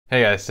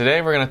Hey guys,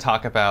 today we're going to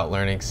talk about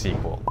learning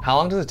SQL. How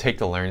long does it take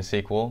to learn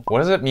SQL? What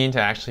does it mean to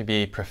actually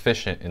be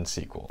proficient in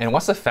SQL? And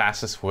what's the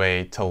fastest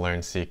way to learn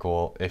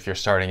SQL if you're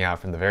starting out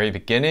from the very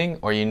beginning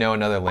or you know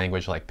another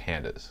language like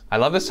pandas? I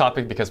love this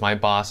topic because my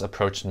boss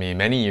approached me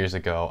many years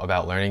ago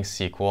about learning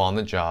SQL on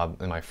the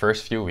job in my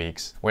first few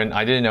weeks when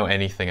I didn't know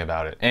anything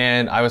about it.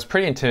 And I was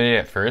pretty intimidated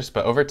at first,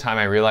 but over time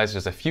I realized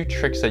there's a few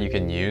tricks that you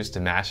can use to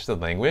master the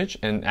language.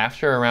 And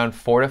after around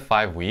 4 to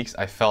 5 weeks,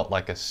 I felt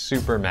like a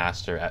super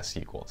master at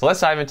SQL. So let's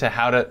dive into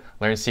how to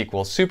learn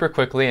SQL super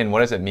quickly and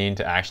what does it mean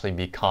to actually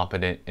be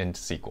competent in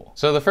SQL.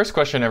 So the first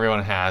question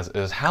everyone has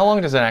is, how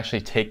long does it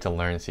actually take to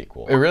learn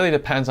SQL? It really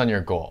depends on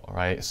your goal,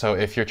 right? So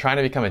if you're trying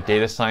to become a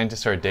data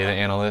scientist or a data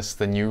analyst,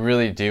 then you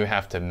really do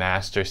have to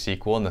master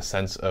SQL in the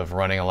sense of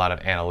running a lot of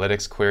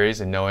analytics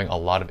queries and knowing a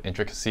lot of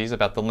intricacies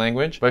about the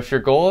language. But if your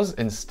goal is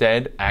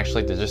instead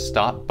actually to just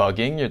stop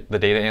bugging the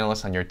data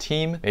analyst on your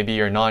team, maybe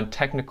you're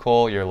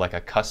non-technical, you're like a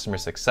customer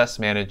success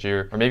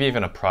manager, or maybe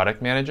even a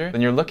product manager,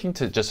 then you're looking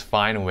to just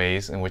find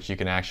ways in which you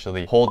can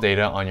actually pull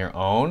data on your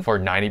own for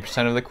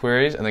 90% of the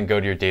queries and then go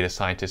to your data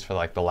scientist for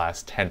like the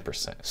last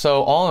 10%.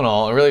 So all in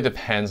all, it really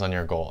depends on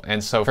your goal.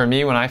 And so for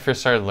me, when I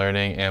first started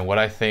learning and what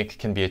I think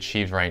can be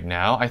achieved right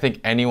now, I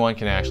think anyone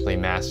can actually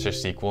master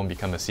SQL and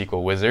become a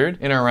SQL wizard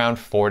in around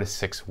 4 to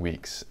 6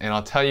 weeks. And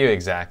I'll tell you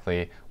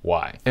exactly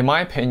why. In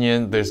my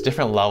opinion, there's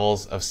different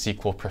levels of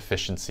SQL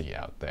proficiency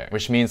out there,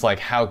 which means like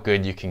how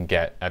good you can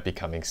get at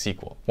becoming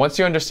SQL. Once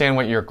you understand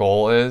what your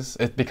goal is,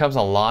 it becomes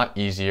a lot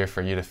easier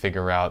for you to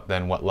figure out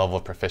then what level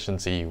of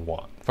proficiency you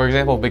want. For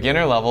example,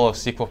 beginner level of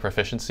SQL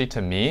proficiency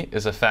to me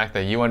is the fact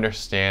that you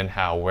understand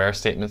how where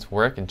statements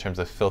work in terms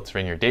of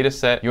filtering your data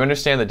set. You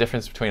understand the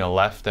difference between a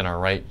left and a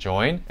right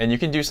join, and you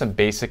can do some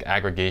basic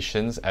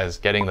aggregations as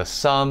getting the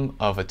sum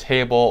of a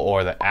table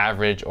or the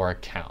average or a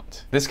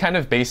count. This kind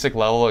of basic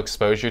level of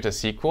exposure to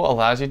SQL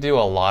allows you to do a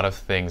lot of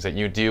things that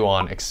you do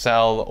on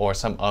Excel or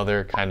some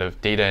other kind of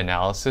data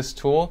analysis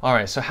tool. All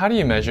right, so how do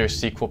you measure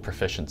SQL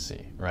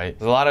proficiency, right?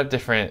 There's a lot of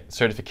different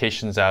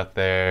certifications out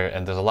there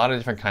and there's a lot of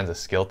different kinds of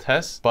skill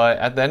tests. But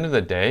at the end of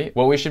the day,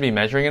 what we should be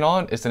measuring it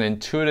on is an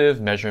intuitive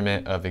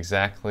measurement of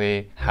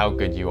exactly how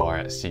good you are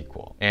at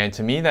SQL. And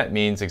to me, that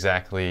means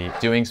exactly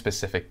doing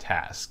specific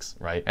tasks,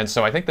 right? And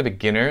so I think the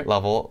beginner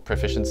level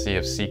proficiency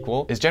of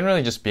SQL is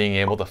generally just being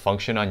able to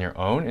function on your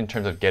own in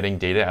terms of getting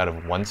data out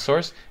of one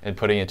source and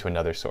putting it to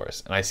another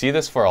source. And I see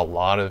this for a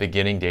lot of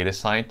beginning data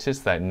scientists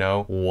that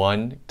know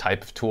one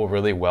type of tool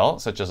really well,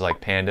 such as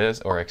like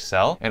pandas or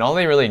Excel. And all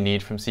they really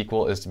need from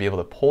SQL is to be able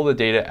to pull the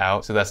data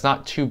out so that's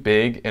not too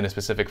big in a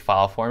specific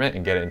file format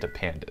and get it into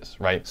pandas,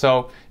 right?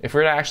 So if we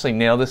were to actually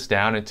nail this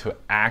down into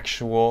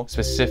actual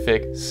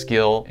specific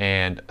skill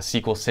and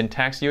SQL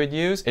syntax you would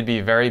use, it'd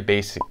be very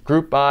basic.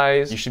 Group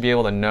bys, you should be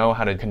able to know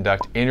how to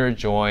conduct inner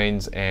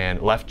joins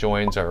and left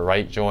joins or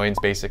right joins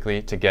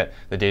basically to get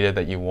the data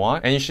that you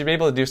want. And you should be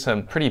able to do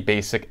some pretty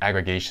basic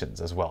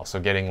aggregations as well. So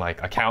getting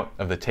like a count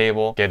of the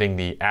table, getting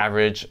the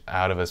average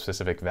out of a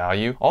specific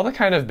value, all the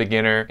kind of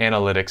beginner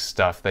analytics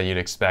stuff that you'd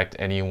expect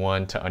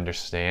anyone to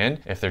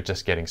understand if they're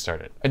just getting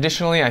started.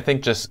 Additionally, I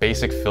think just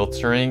basic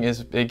filtering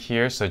is big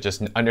here. So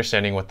just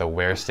understanding what the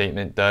where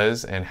statement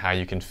does and how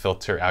you can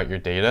filter out your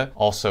data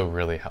also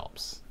really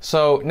helps.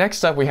 So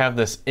next up, we have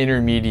this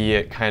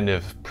intermediate kind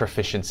of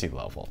proficiency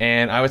level.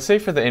 And I would say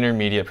for the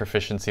intermediate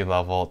proficiency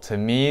level, to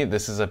me,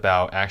 this is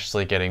about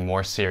actually getting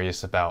more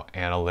serious about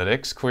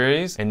analytics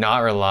queries and not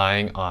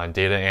relying on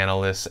data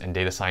analysts and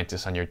data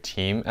scientists on your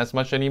team as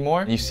much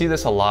anymore. You see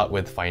this a lot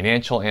with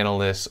financial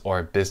analysts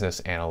or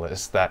business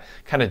analysts that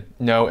kind of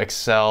know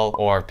Excel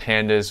or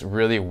pandas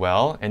really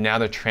well, and now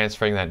they're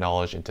transferring that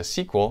knowledge into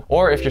SQL.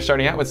 Or if you're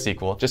starting out with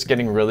SQL, just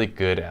getting really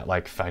good at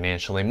like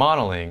financially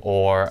modeling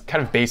or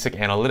kind of basic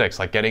analytics,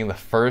 like getting the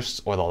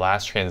first or the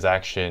last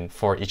transaction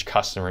for each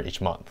customer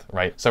each month,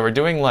 right? So we're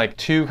doing like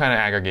two kind of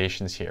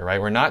aggregations here,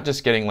 right? We're not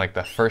just getting like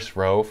the first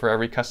row for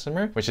every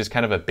customer, which is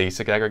kind of a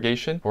basic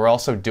aggregation. We're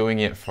also doing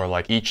it for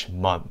like each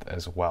month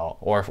as well,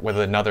 or with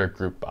another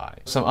group by.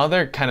 Some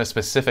other kind of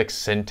specific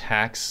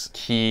syntax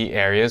key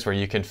areas where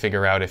you can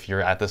figure out if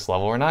you're at this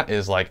level or not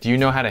is like, do you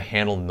know how to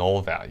handle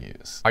null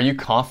values? Are you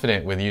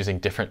confident with using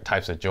different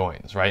types of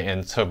joins, right?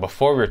 And so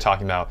before we were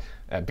talking about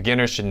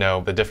beginners should know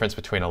the difference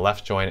between a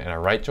left join and a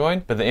right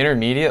join, but the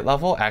intermediate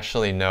level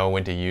actually know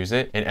when to use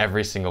it in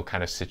every single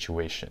kind of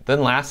situation.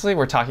 Then lastly,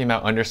 we're talking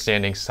about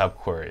understanding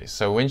subqueries.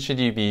 So when should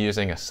you be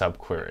using a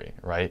subquery,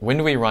 right? When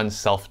do we run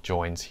self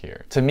joins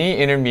here? To me,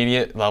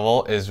 intermediate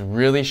level is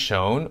really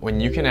shown when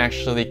you can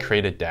actually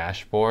create a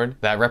dashboard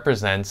that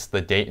represents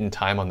the date and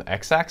time on the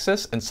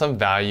x-axis and some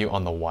value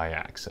on the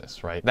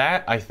y-axis, right?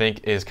 That I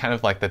think is kind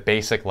of like the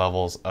basic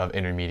levels of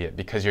intermediate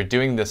because you're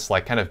doing this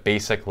like kind of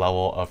basic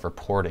level of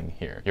reporting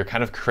here. You're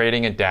kind of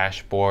creating a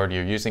dashboard,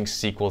 you're using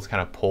SQL to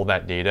kind of pull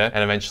that data,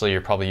 and eventually you're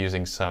probably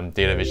using some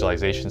data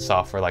visualization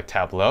software like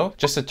Tableau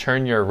just to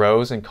turn your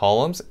rows and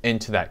columns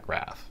into that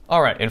graph.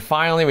 All right, and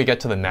finally we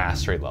get to the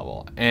mastery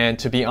level. And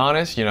to be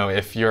honest,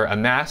 if you're a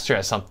master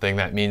at something,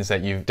 that means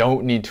that you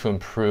don't need to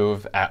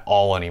improve at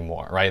all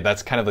anymore, right?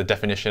 That's kind of the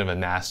definition of a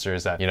master,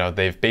 is that,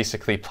 they've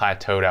basically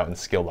plateaued out in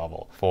skill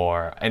level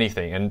for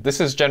anything. And this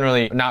is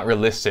generally not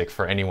realistic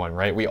for anyone,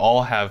 right? We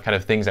all have kind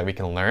of things that we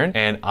can learn.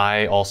 And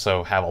I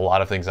also have a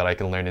lot of things that I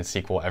can learn in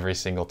SQL every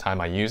single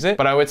time I use it.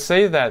 But I would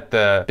say that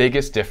the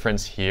biggest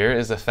difference here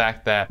is the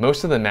fact that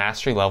most of the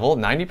mastery level,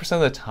 90%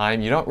 of the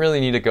time, you don't really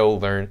need to go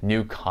learn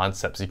new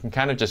concepts. You can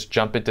kind of just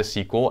jump into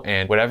SQL,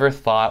 and whatever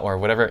thought or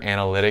whatever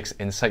analytics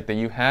insight that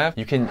you have,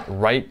 you can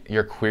write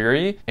your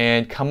query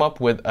and come up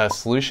with a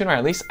solution, or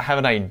at least have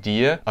an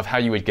idea of how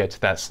you would get to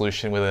that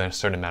solution within a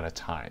certain amount of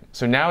time.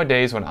 So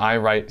nowadays when I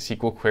write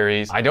SQL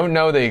queries, I don't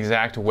know the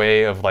exact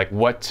way of like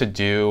what to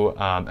do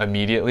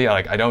immediately.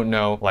 I don't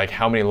know like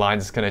how many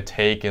lines it's going to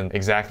take, and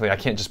exactly I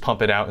can't just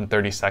pump it out in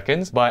 30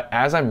 seconds. But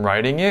as I'm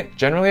writing it,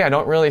 generally I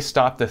don't really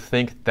stop to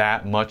think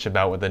that much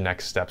about what the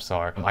next steps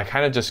are. I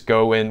kind of just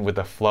go in with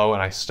the flow,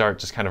 and I start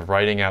just kind of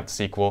writing out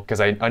SQL because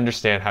I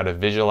understand how to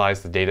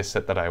visualize the data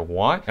set that I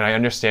want, and I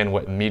understand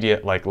what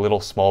immediate like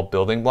little small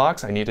building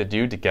blocks I need to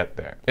do to get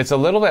there. It's a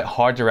little bit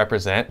hard to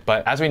represent,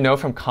 but as we know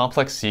from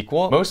complex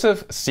SQL, most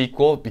of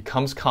SQL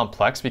becomes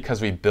complex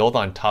because we build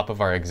on top of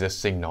our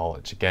existing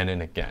knowledge again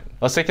and again.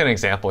 Let's take an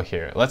example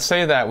here. Let's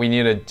say that we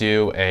need to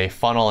do a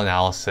funnel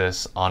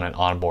analysis on an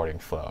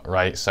onboarding flow,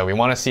 right? So we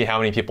want to see how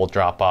many people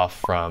drop off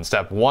from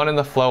step 1 in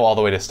the flow all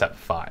the way to step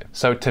 5.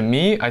 So to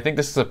me, I think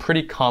this is a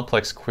pretty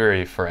complex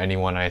query for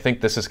anyone. And I think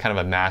this is kind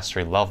of a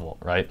mastery level,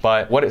 right?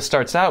 But what it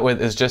starts out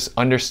with is just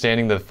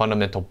understanding the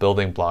fundamental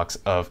building blocks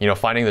of,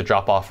 finding the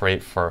drop-off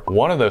rate for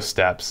one of those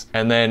steps,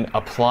 and then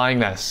applying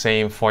that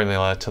same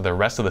formula to the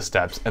rest of the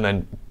steps, and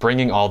then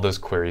bringing all those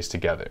queries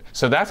together.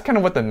 So that's kind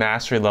of what the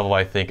mastery level,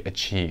 I think,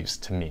 achieves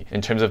to me,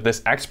 in terms of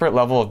this expert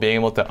level of being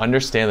able to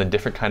understand the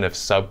different kind of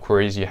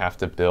sub-queries you have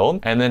to build,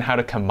 and then how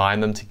to combine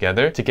them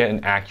together to get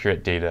an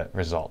accurate data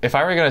result. If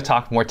I were going to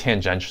talk more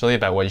tangentially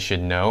about what you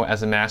should know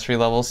as a mastery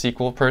level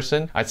SQL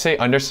person, I'd say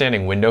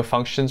understanding window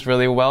functions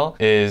really well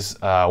is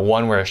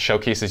one where it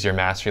showcases your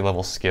mastery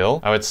level skill.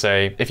 I would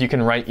say if you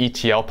can write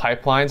ETL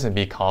pipelines and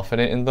be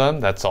confident in them,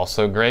 that's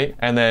also great.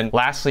 And then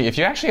lastly, if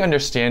you actually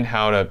understand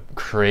how to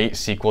create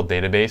SQL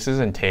databases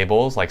and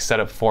tables, like set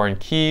up foreign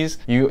keys,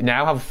 you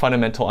now have a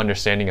fundamental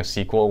understanding of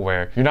SQL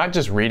where you're not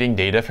just reading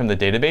data from the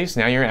database,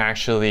 now you're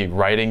actually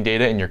writing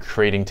data and you're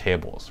creating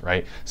tables,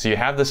 right? So you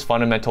have this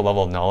fundamental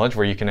level of knowledge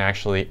where you can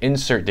actually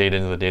insert data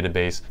into the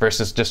database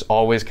versus just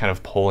always kind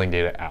of pulling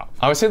data out.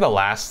 I would say the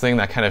last thing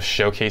that kind of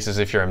showcases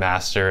if you're a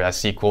master at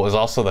SQL is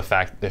also the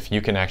fact that if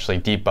you can actually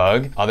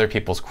debug other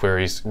people's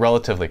queries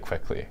relatively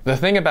quickly. The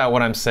thing about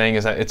what I'm saying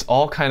is that it's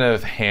all kind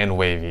of hand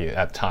wavy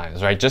at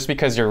times, right? Just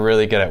because you're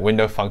really good at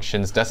window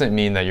functions doesn't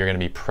mean that you're going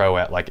to be pro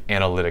at like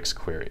analytics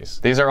queries.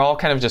 These are all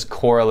kind of just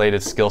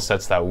correlated skill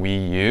sets that we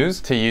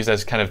use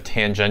as kind of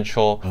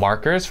tangential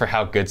markers for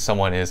how good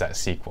someone is at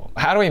SQL.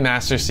 How do we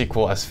master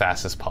SQL as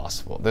fast as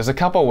possible? There's a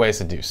couple ways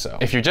to do so.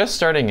 If you're just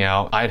starting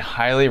out, I'd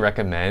highly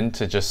recommend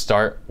to just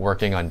start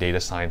working on data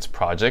science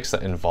projects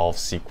that involve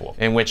SQL,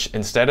 in which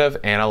instead of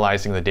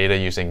analyzing the data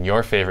using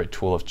your favorite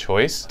tool of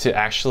choice, to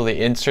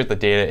actually insert the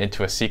data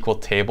into a SQL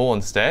table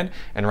instead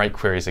and write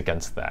queries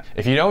against that.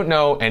 If you don't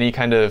know any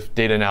kind of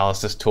data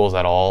analysis tools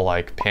at all,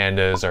 like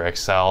Pandas or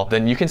Excel,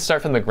 then you can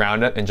start from the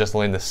ground up and just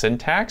learn the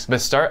syntax,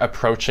 but start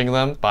approaching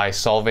them by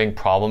solving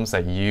problems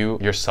that you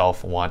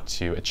yourself want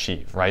to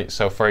achieve, right?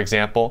 So for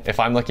example, if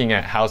I'm looking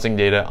at housing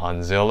data on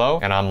Zillow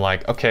and I'm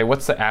like, okay,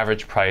 what's the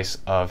average price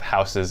of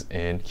houses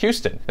in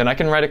Houston? Then I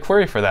can write a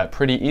query for that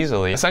pretty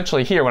easily.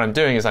 Essentially here, what I'm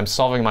doing is I'm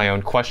solving my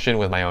own question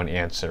with my own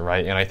answer,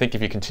 right? And I think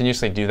if you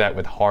continuously do that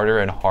with harder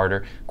and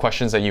harder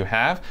questions that you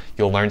have,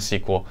 you'll learn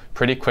SQL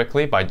pretty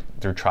quickly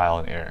through trial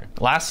and error.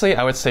 Lastly,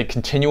 I would say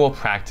continual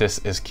practice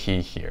is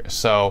key here.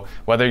 So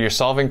whether you're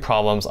solving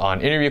problems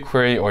on interview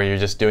query or you're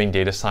just doing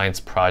data science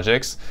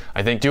projects,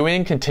 I think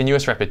doing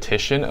continuous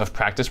repetition of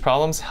practice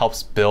problems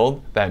helps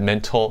build that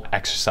mental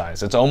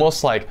exercise. It's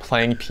almost like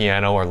playing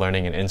piano or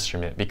learning an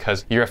instrument,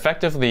 because you're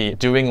effectively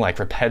doing like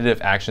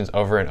repetitive actions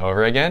over and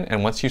over again.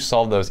 And once you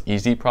solve those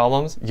easy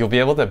problems, you'll be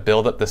able to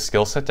build up the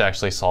skill set to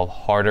actually solve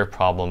harder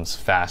problems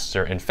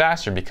faster and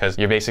faster, because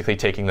you're basically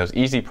taking those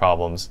easy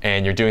problems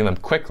and you're doing them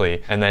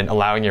quickly and then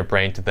allowing your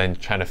brain to then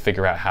try to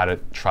figure out how to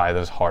try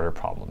those harder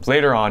problems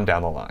later on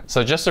down the line.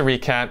 So just to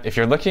recap, if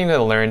you're looking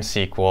to learn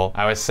SQL,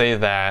 I would say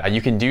that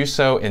you can do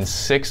so in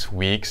 6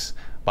 weeks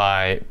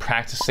by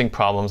practicing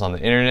problems on the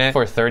internet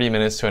for 30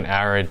 minutes to an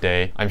hour a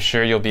day. I'm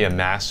sure you'll be a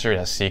master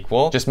at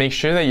SQL. Just make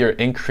sure that you're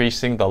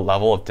increasing the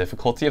level of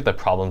difficulty of the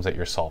problems that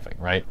you're solving,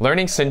 right?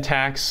 Learning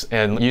syntax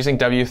and using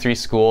W3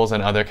 schools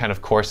and other kind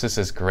of courses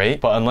is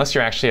great, but unless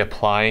you're actually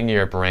applying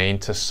your brain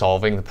to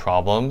solving the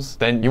problems,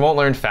 then you won't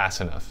learn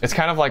fast enough. It's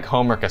kind of like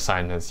homework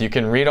assignments. You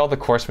can read all the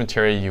course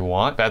material you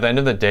want, but at the end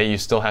of the day, you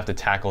still have to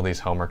tackle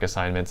these homework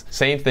assignments.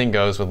 Same thing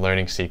goes with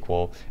learning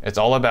SQL. It's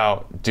all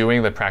about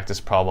doing the practice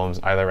problems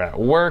either at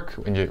work,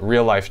 in your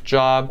real life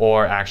job,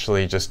 or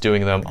actually just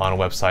doing them on a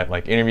website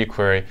like Interview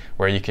Query,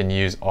 where you can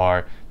use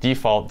our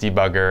default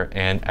debugger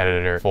and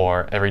editor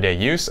for everyday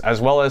use, as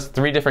well as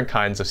 3 different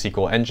kinds of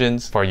SQL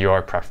engines for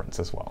your preference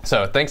as well.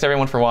 So thanks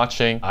everyone for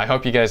watching. I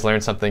hope you guys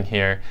learned something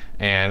here,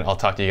 and I'll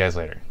talk to you guys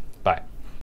later.